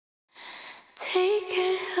Take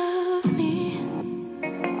care of me.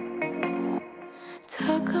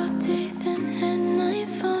 Talk all day, then at night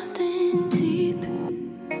falling deep.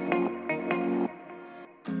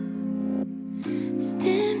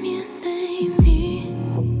 Stimulate me.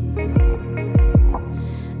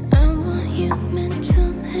 I want you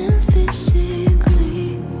mental and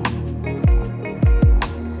physically.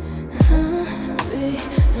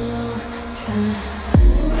 Belong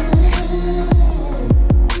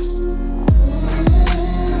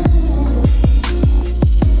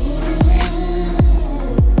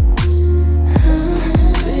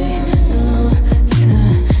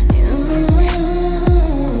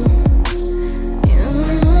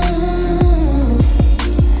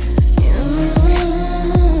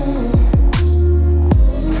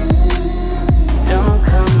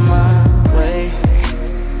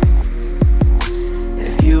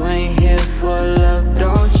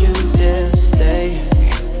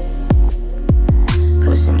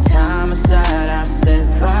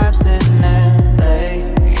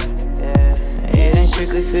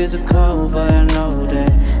to physical, but I know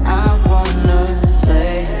that I wanna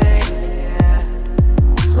lay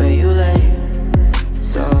where you lay.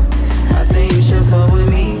 So I think you should fuck with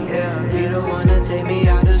me, yeah. Be the one to take me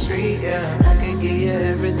out the street, yeah. I can give you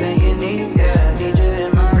everything you need, yeah. Need you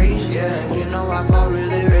in my reach, yeah. You know I fall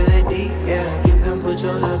really, really deep, yeah. You can put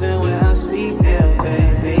your love in where I speak, yeah,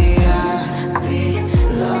 baby. I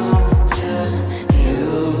belong to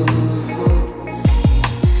you.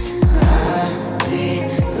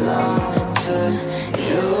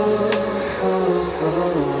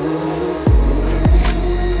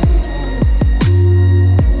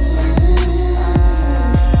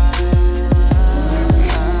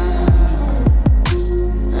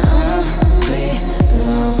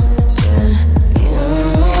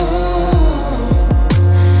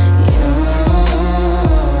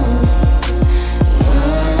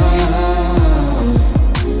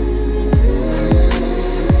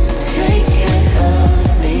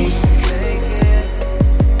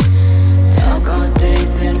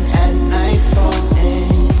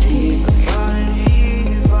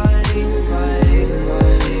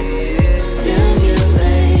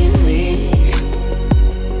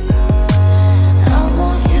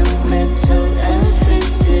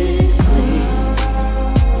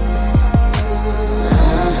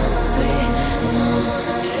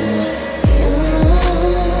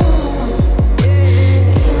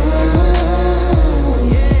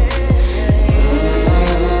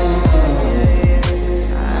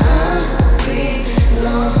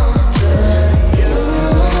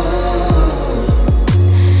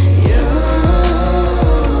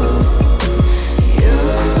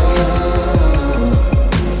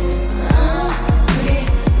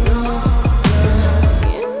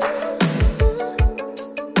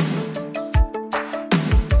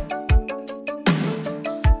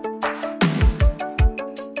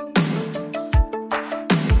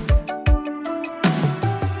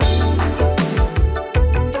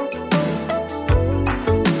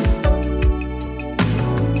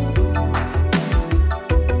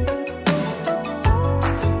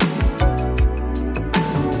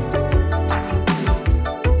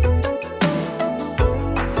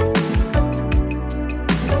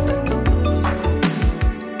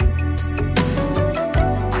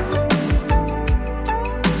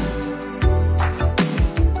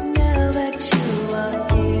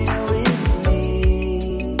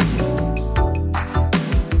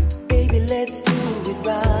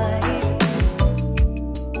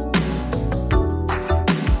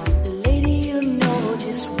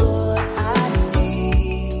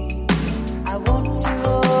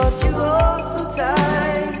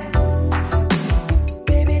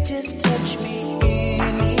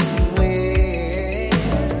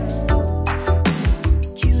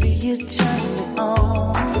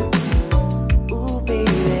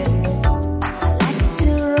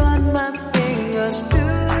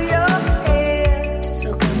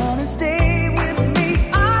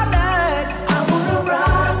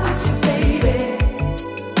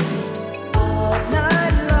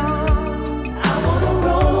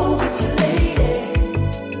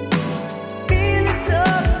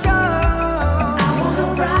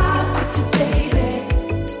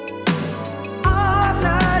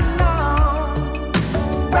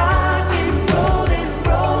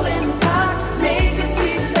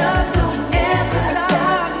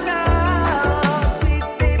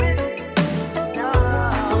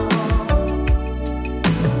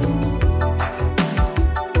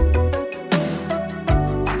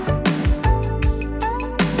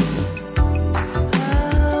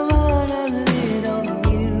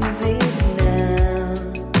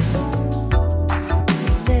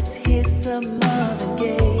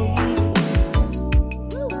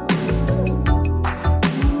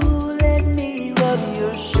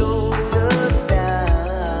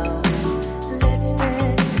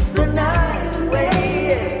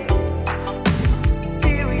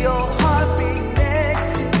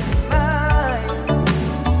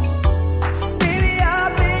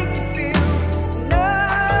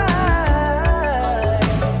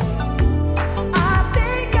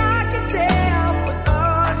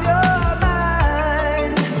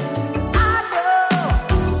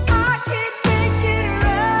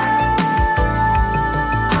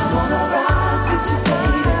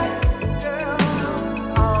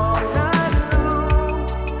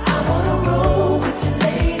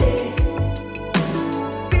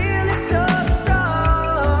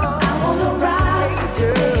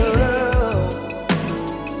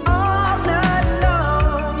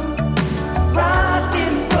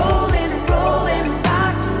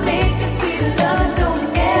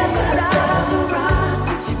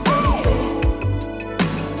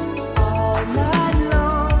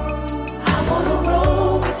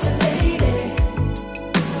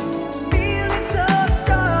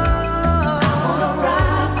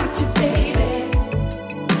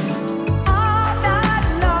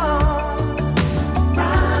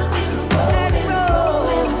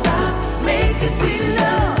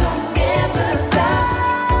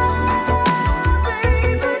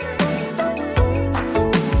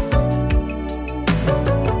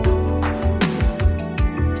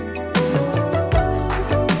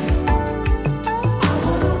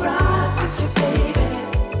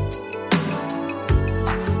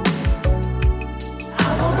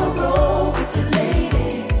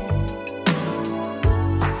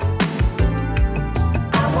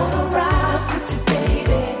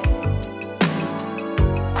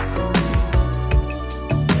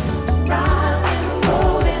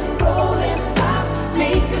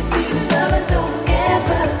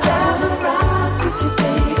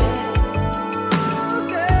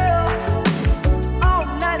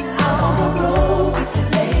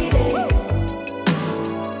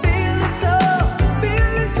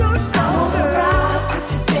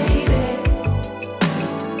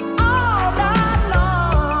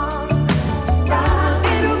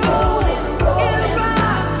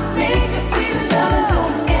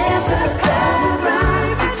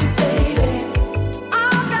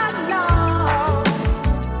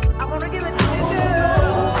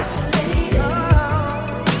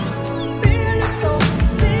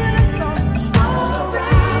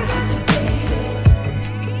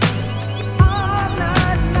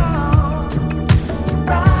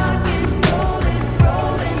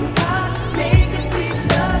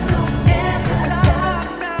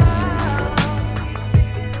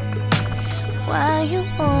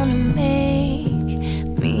 wanna make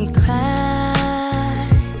me cry?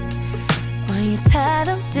 Are you tired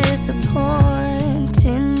of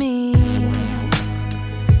disappointing me?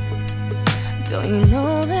 Don't you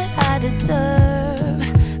know that I deserve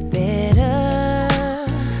better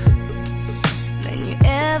than you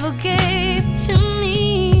ever gave to me?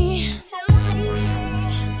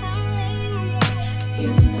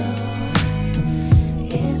 You know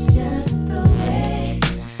it's just the way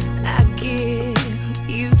I give,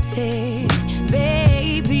 you take,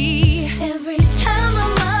 baby. Every time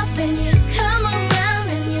I'm up and you come around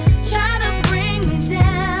and you try to bring me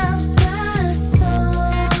down, my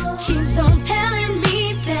soul keeps on telling me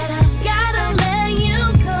that I've gotta let you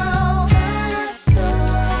go. My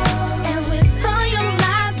soul, and with all your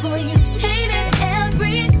lies, boy, you've tainted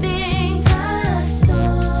everything. My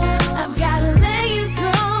soul, I've gotta let you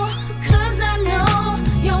go, 'cause I know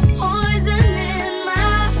you're poison in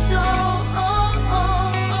my soul.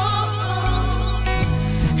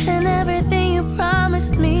 And everything you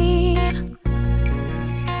promised me,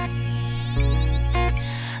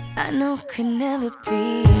 I know could never be.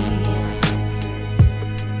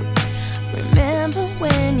 Remember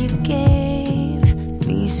when you gave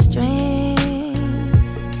me strength?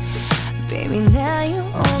 Baby, now you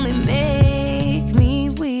only make me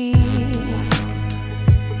weak.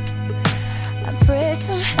 I pray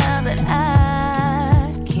somehow that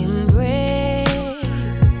I can break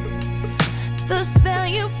the spell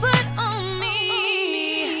you put on me.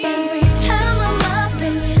 Every time I'm up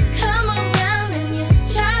and you come around and you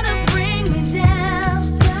try to bring me down,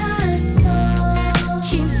 my soul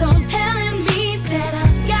keeps on telling me that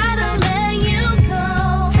I've gotta let you go.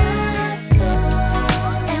 My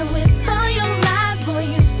soul, and with all your lies, boy,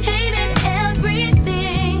 you've tainted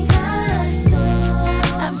everything. My soul,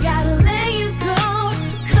 I've gotta let you go,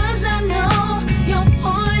 'cause I know you're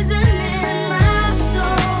poison in my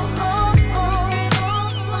soul.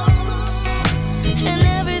 And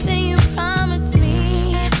everything you promised me,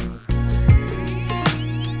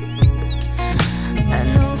 I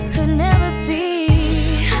know could never be.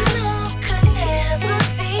 I know could never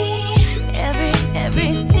be.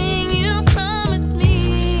 Everything you promised me,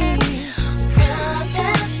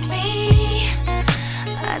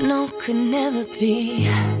 I know could never be.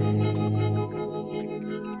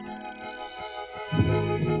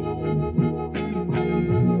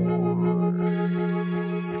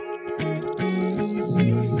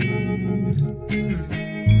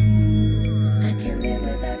 I can live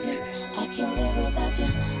without you. I can live without you.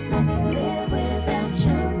 I can live without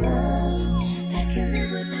your love. I can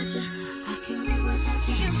live without you. I can live without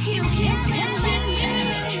you. You can't tell me.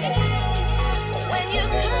 When you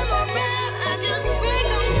come around, I just break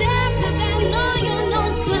them down, 'cause I know you're no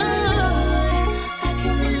good. I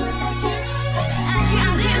can live without you. I can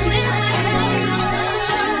live without you.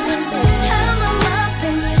 Every time I'm up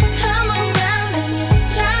and you come around and you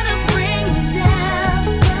try to bring me down,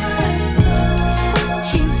 my soul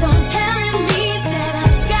keeps on telling me that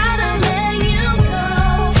I've gotta let you go.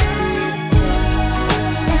 My soul,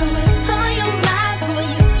 and with all your lies, boy,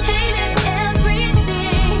 you've tainted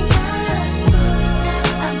everything. My soul,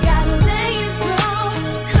 I've got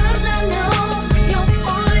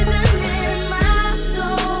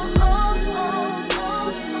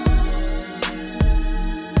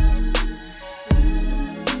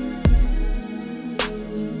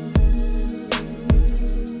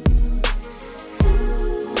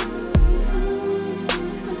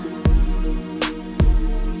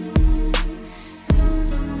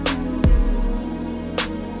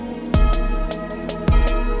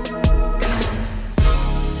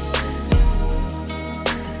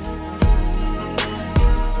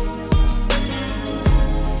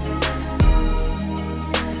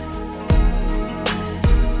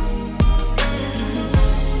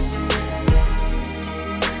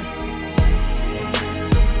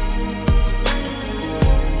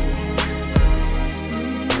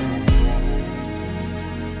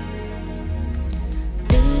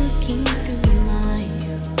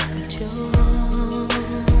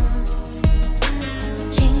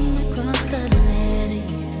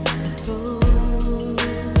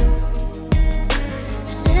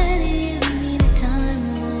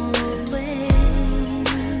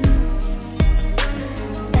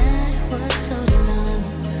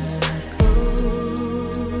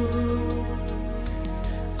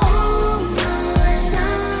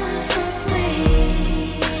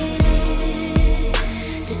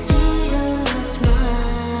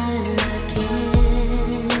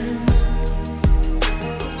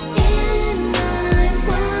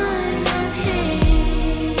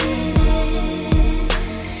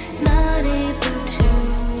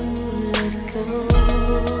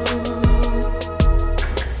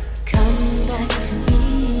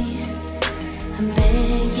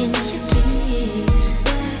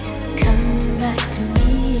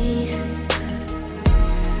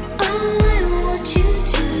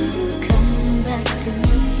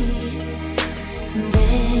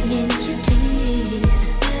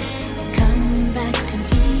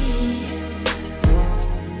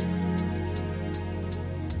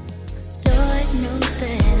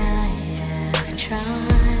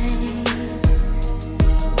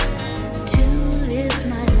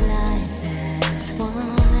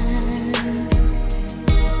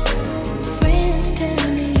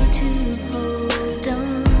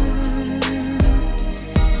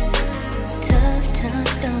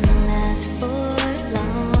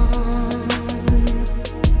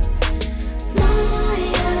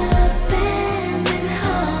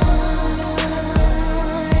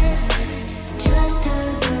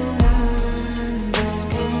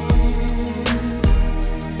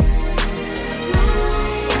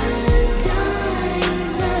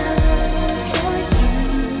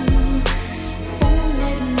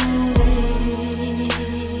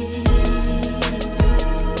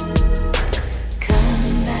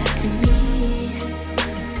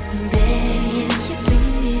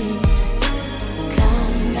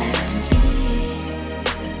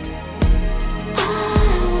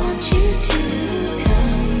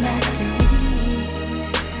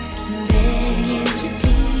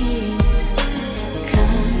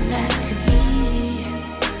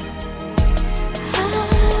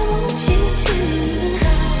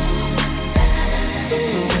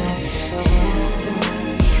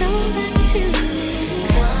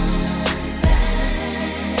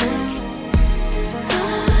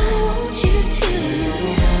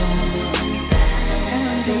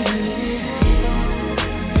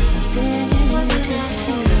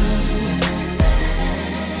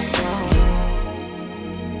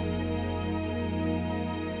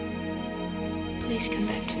Please come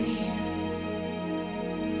back to me.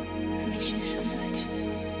 I miss you so much.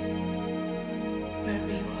 Wherever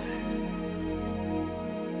you are,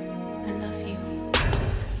 I love you.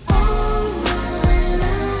 All my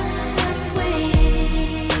life I've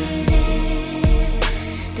waited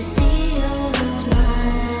to see your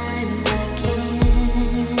smile again.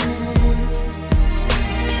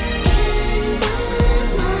 In my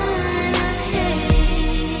mind I've hated,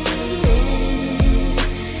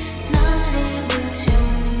 not able to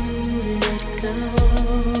let go.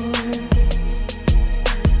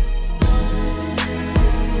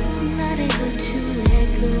 Not able to let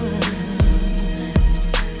go.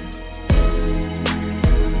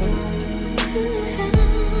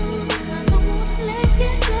 I don't wanna let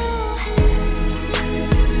you go.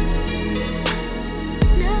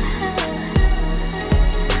 No.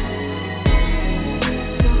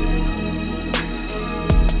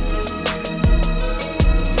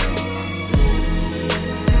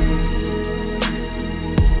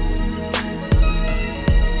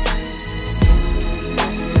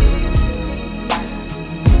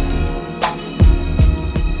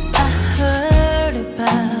 I heard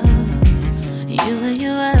about you and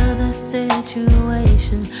your other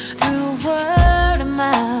situation through word of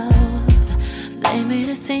mouth. They made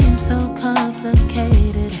it seem so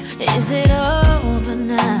complicated. Is it over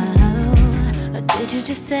now? Or did you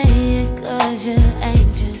just say it 'cause you're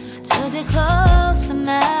anxious to get closer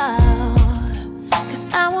now? 'Cause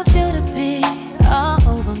I want you to be all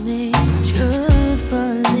over me,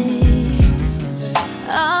 truthfully,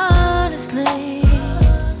 honestly.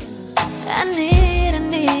 I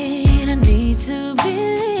need to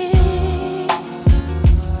believe.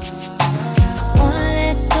 I wanna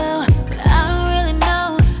let go, but I don't really know.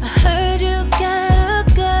 I heard you got a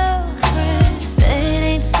girlfriend. Say it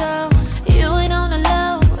ain't so, you ain't on the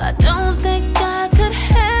low. I don't think I could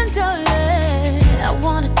handle it. I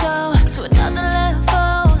wanna go to another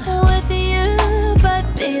level with you, but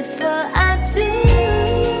before I do,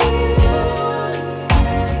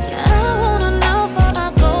 I wanna know before I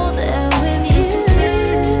go there with you.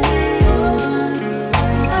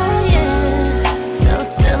 Oh yeah, so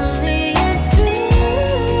tell me it's true.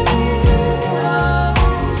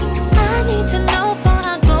 I need to know before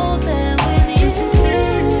I go there with you.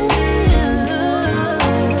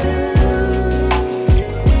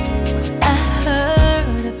 I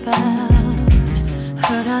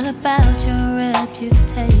heard all about your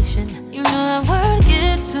reputation. You know that word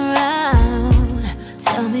gets around.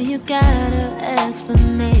 Tell me you got an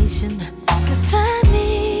explanation, 'cause I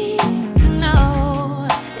need to know.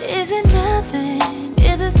 Is it nothing?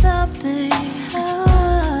 Is it something? Oh,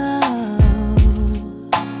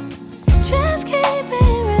 just keep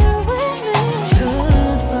it real with me.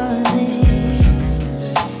 Truthfully,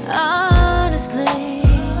 honestly,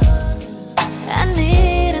 I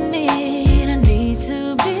need to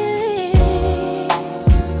believe.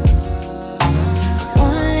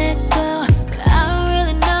 Wanna let go, but I don't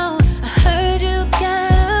really know. I heard you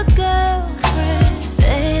got a girlfriend.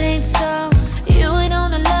 Say it ain't so, you ain't on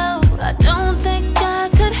the low. I don't think I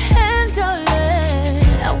could handle it.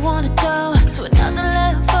 I wanna go to another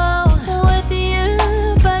level with you,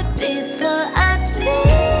 but before I do,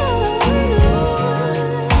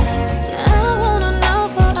 I wanna know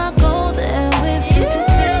before I go there with you.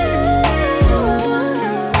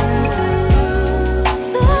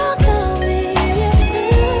 So tell me if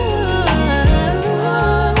you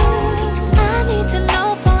I need to know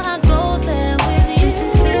before I go there with you.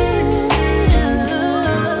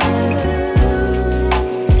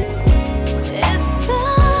 It's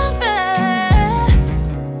something,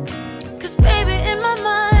 'cause baby in my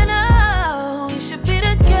mind, oh, we should be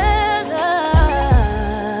together.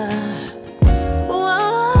 Whoa,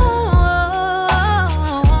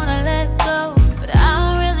 I wanna let go, but I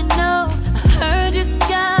don't really know. I heard you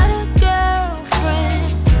got a girlfriend.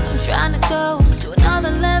 I'm trying to go to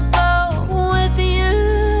another level with you,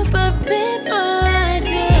 but before I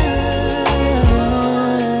do,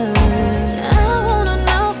 I wanna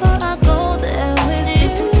know before I go there with you.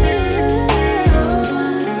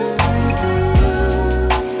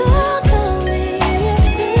 So tell me if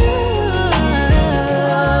you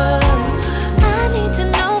I need to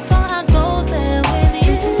know before I go there with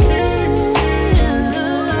you.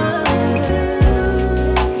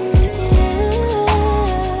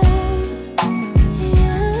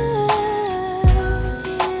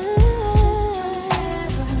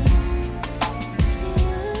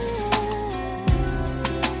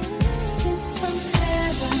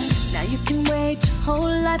 Now you can wait your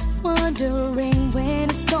whole life wondering when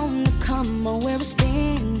it's gonna come or where it's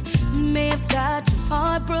been. You may have got your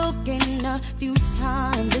heart broken a few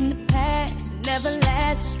times in the past, and never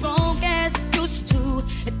last as strong as it used to.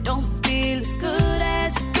 It don't feel as good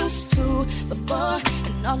as it used to before.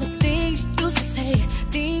 And all the things you used to say,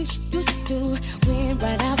 things you used to do, went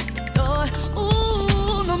right out the door.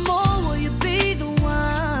 Ooh, no more will you be the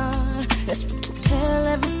one. That's what you tell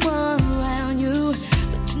everyone around you.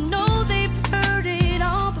 But you know they've heard it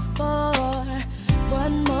all before.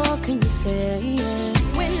 What more can you say?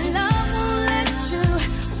 When love won't let you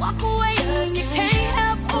walk away, just you can't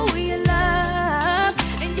help who you love,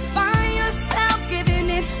 and you find yourself giving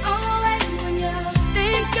it all away when you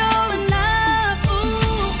think you're enough.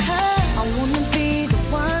 Ooh, 'cause I wanna be the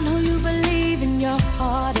one who you believe in your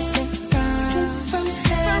heart is sent from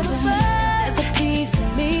heaven. There's a piece of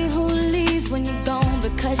me who leaves when you're gone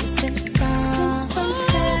because you're sent from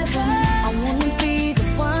heaven. I wanna be the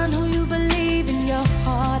one who you believe in your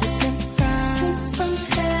heart is sent from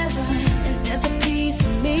heaven. And there's a piece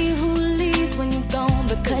of me who leaves when you're gone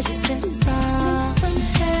because you're sent from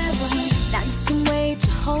heaven. Now you can wait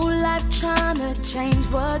your whole life trying to change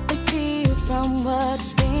what they feel from what's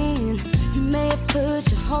been. You may have put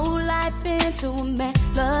your whole life into a man,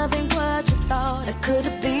 loving what you thought it could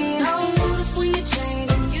have been. Oh, notice when you change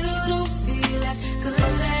and you don't feel as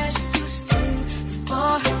good as you used to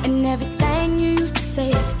before. And everything you used to say,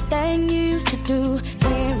 everything you used to do,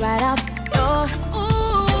 went right out the door.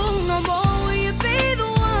 Ooh, no more will you be the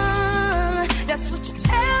one. That's what you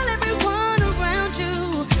tell everyone around you.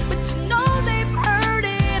 But you know they've heard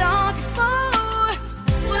it all before.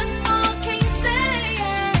 What more can you say?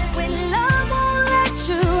 When love won't let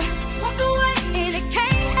you walk away and it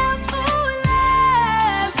can't help who it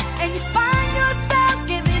loves, and you find yourself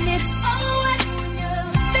giving it all away when you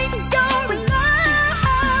think you're in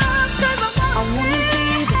love. 'Cause I wanna be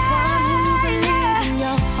the one who believes in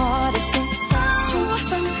your heart.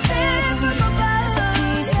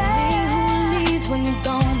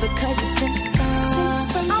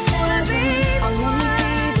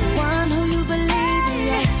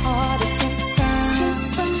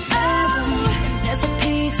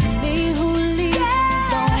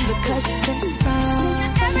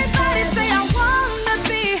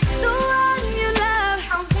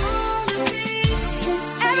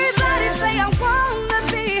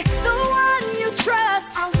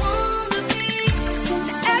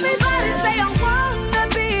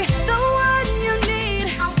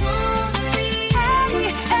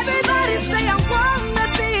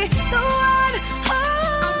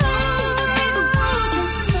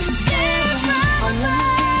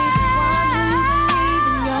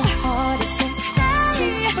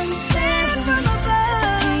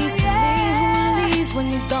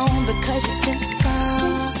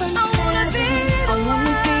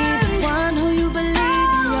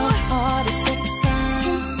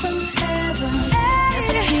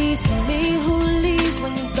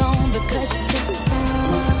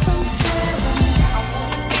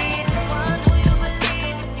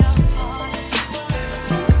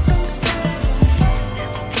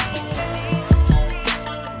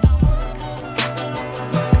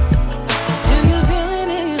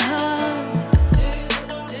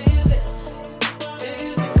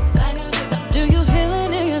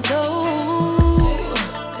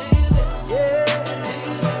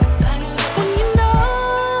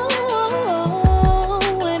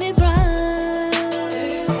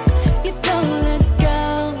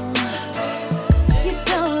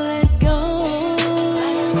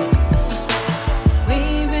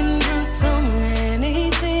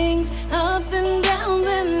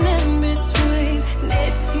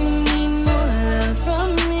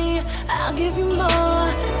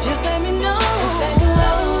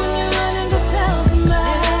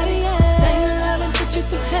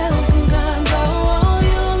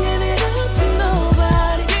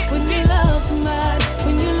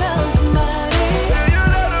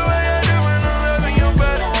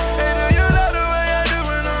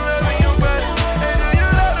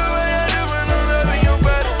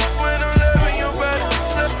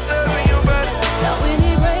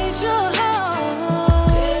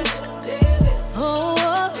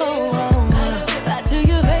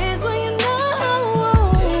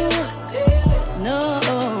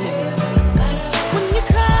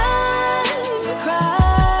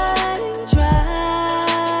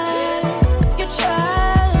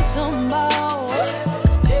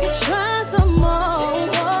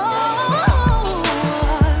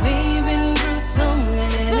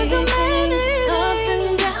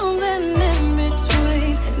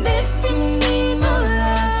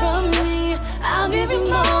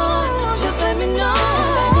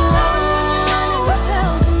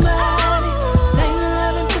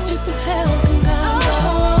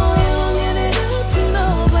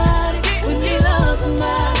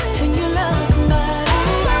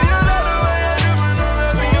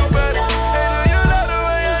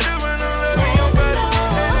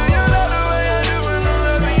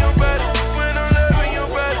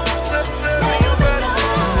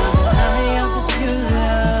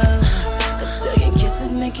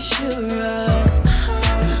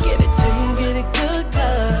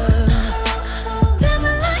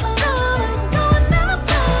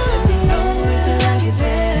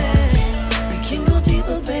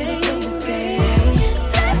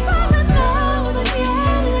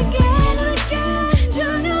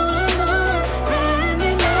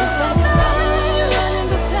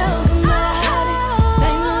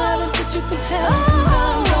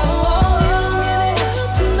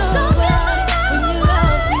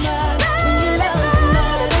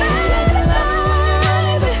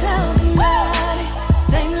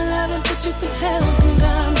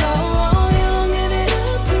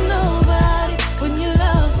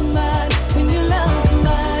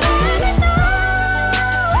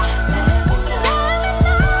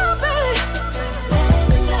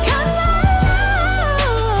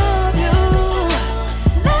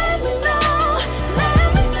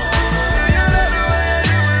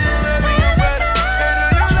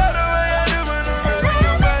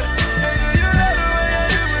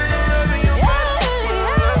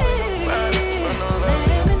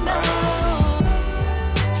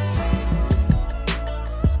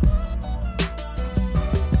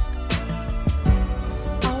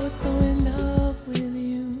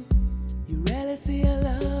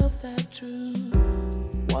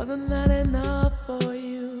 Wasn't that enough for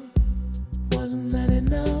you? Wasn't that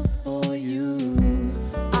enough for you?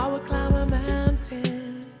 I would climb a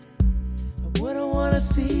mountain. I wouldn't wanna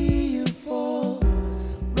see you fall.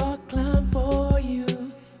 Rock climb for you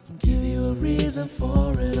and give you a reason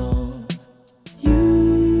for it all.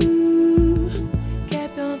 You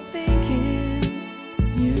kept on thinking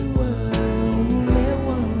you were the only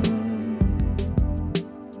one.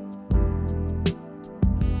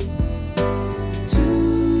 Too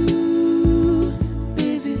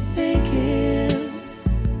busy thinking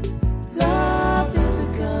love is a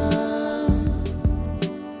gun.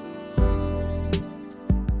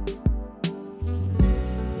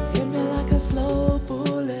 Hit me like a slow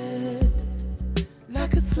bullet,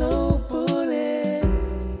 like a slow bullet.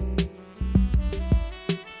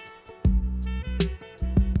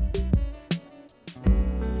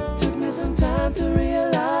 Took me some time to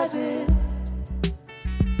realize it.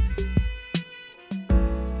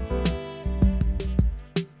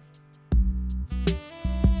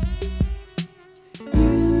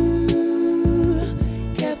 You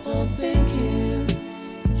kept on thinking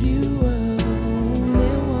you were the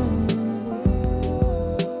only one.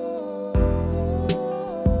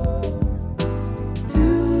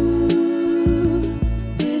 Too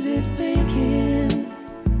busy thinking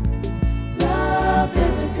love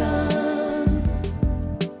is a gun.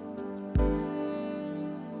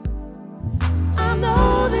 I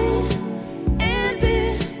know the end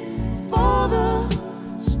before the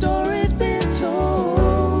story's been told.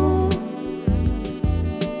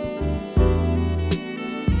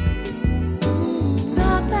 It's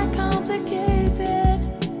not that complicated,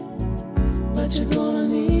 but you're gonna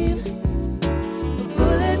need a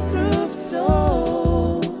bulletproof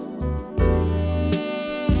soul.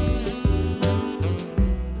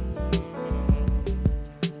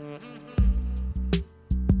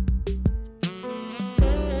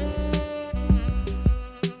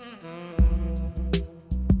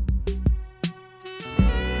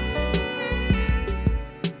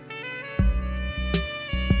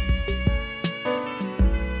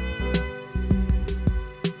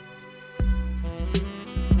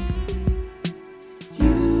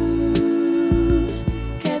 You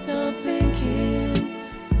kept on thinking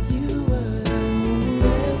you were the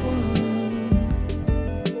only one.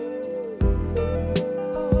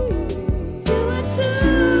 You were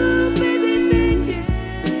too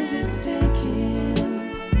busy thinking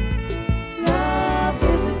love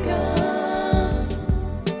is a gun.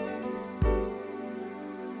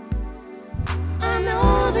 I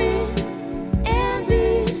know the end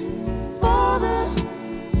before the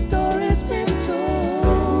story's been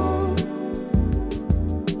told.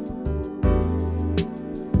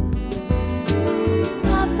 It's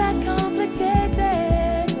not that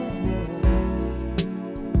complicated,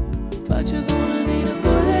 but you're gonna need a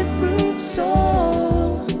bulletproof soul.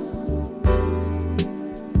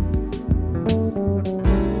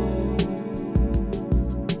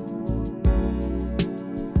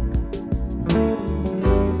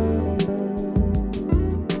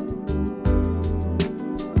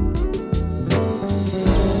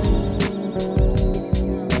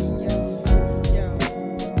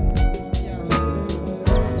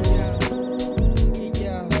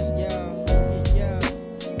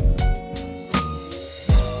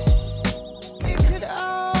 It could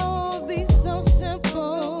all be so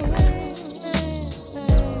simple,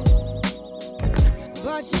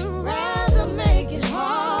 but you'd rather make it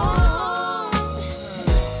hard.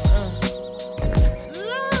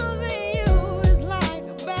 Loving you is like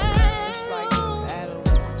a battle,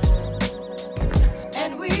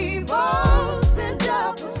 and we both end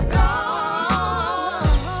up with scars.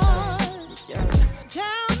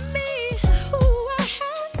 Tell me who I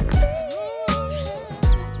have to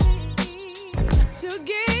be to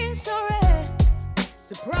get so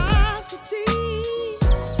reciprocity.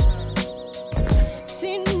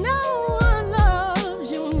 See, no one loves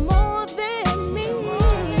you more than me,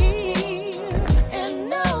 and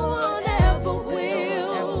no one ever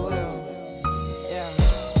will.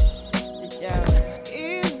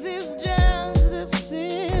 Is this just a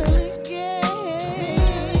silly game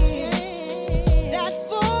that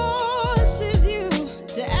forces you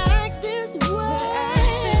to act this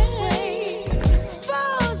way?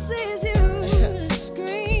 Forces you to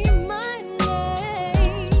scream my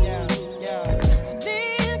name,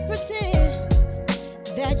 then pretend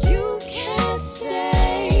that you can't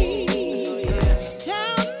stay.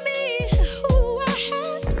 Tell me who I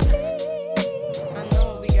have to be. I know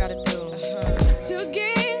what we gotta do to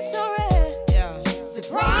get so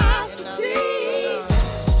reciprocity.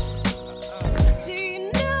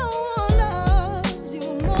 See, no one loves you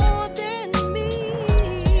more than me.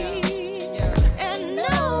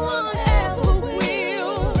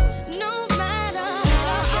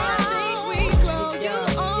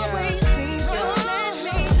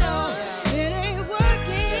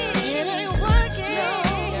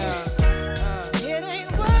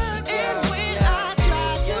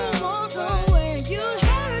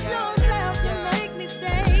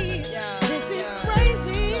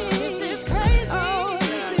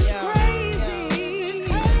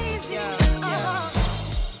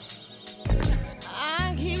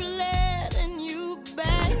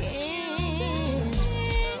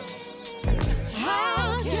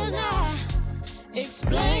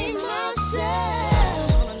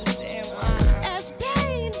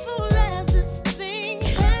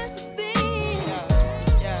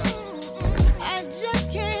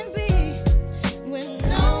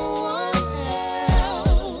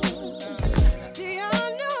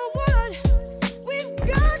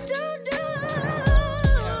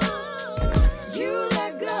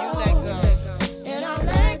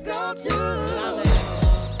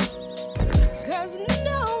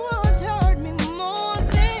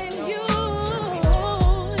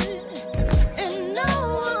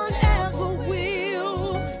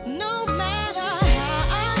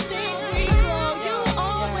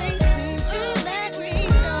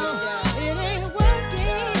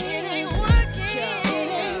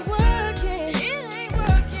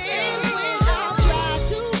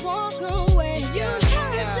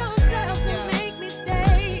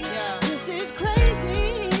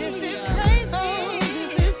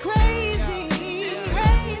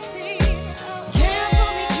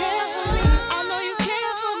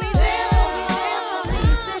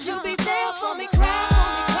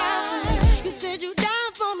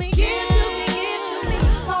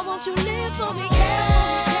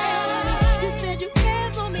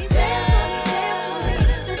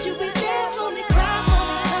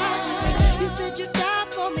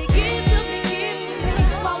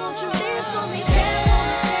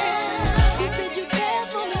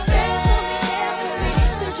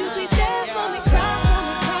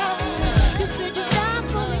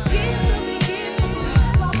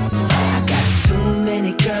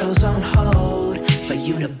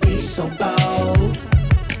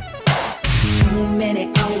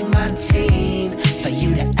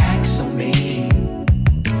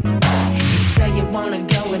 wanna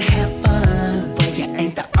go and have fun, but you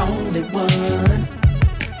ain't the only one.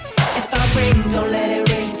 If I ring, don't let it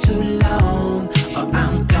ring too long, or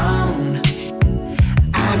I'm gone.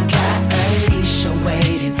 I got Alicia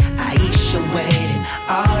waiting, Aisha waiting,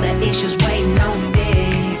 all the issues waiting on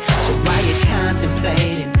me. So why you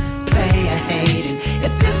contemplating, player hating,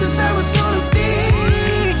 if this is how it's gonna be?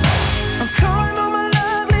 I'm calling on my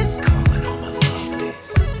love list, calling on my love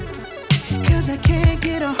list, 'cause I can't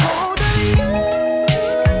get a hold of you.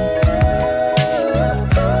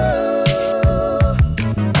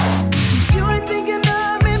 Since you ain't thinking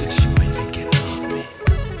of me, since you ain't thinking of me,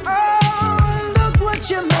 oh, look what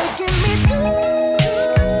you're making me do.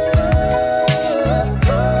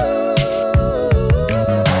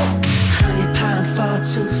 Honey pie far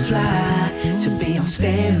too fly to be on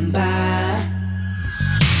standby,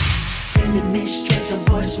 sending me straight to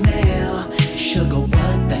voicemail. Sugar,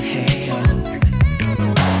 what the hell?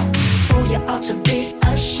 Oh, you ought to be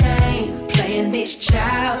ashamed, playing these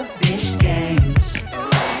childish games.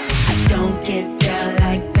 I don't get down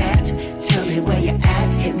like that. Tell me where you at,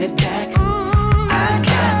 hit me back. I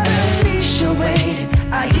got Alicia waiting,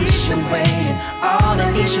 Aisha waiting, all the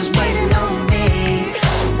issues waiting on me.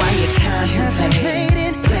 So why you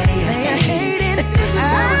contemplating, player hating, if this is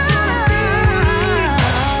how it's gonna be?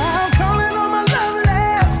 I'm calling on my love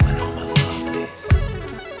list,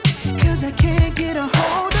 'cause I can't get a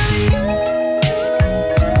hold of you.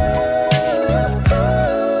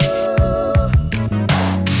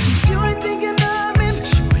 Since you ain't thinking of me,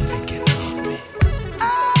 since you ain't thinking of me, oh,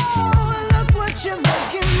 look what you're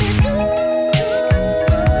making me do.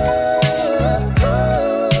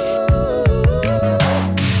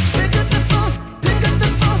 Pick up the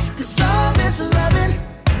phone, 'cause all this loving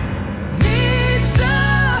needs a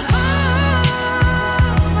home.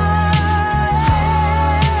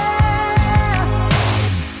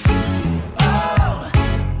 Oh,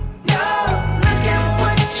 no, look at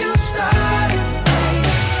what you started,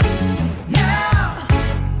 baby. Now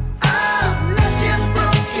I'm left here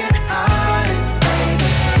broken hearted, baby.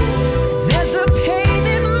 There's a pain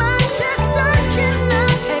in my chest I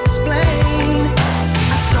cannot explain.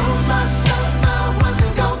 I told myself I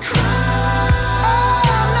wasn't gonna cry. Oh,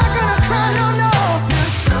 I'm not gonna cry, no, no. Now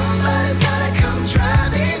somebody's gotta come dry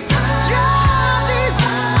these eyes. Dry these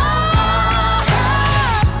eyes.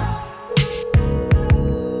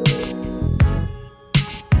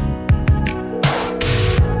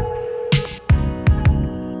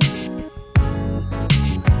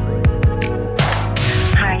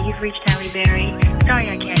 Hi, you've reached Halle Berry. Sorry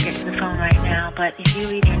I can't get to the phone right now, but if you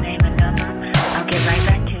leave your name and number, I'll get right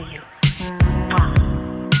back to you. Mwah.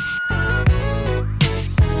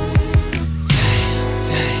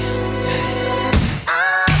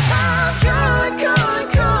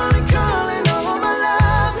 I'm calling on my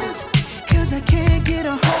love list, 'cause I can't get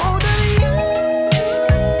a hold of you.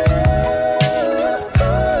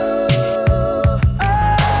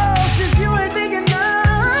 Oh, since you ain't thinking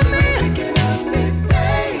of me,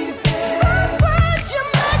 baby, what you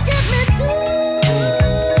making me do?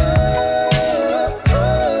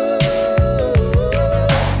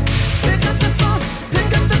 Pick up the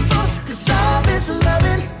phone, 'cause all this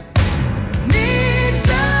loving needs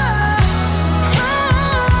a home.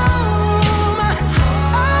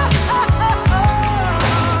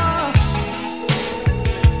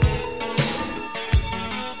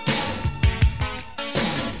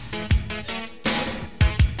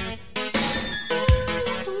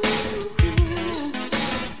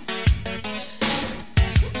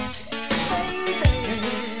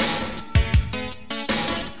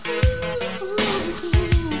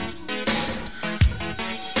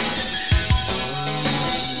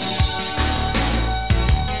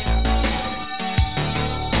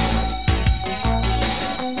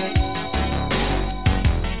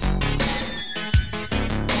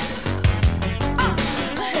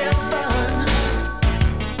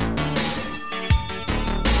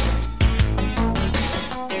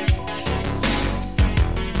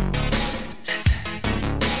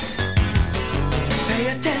 Pay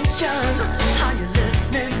attention.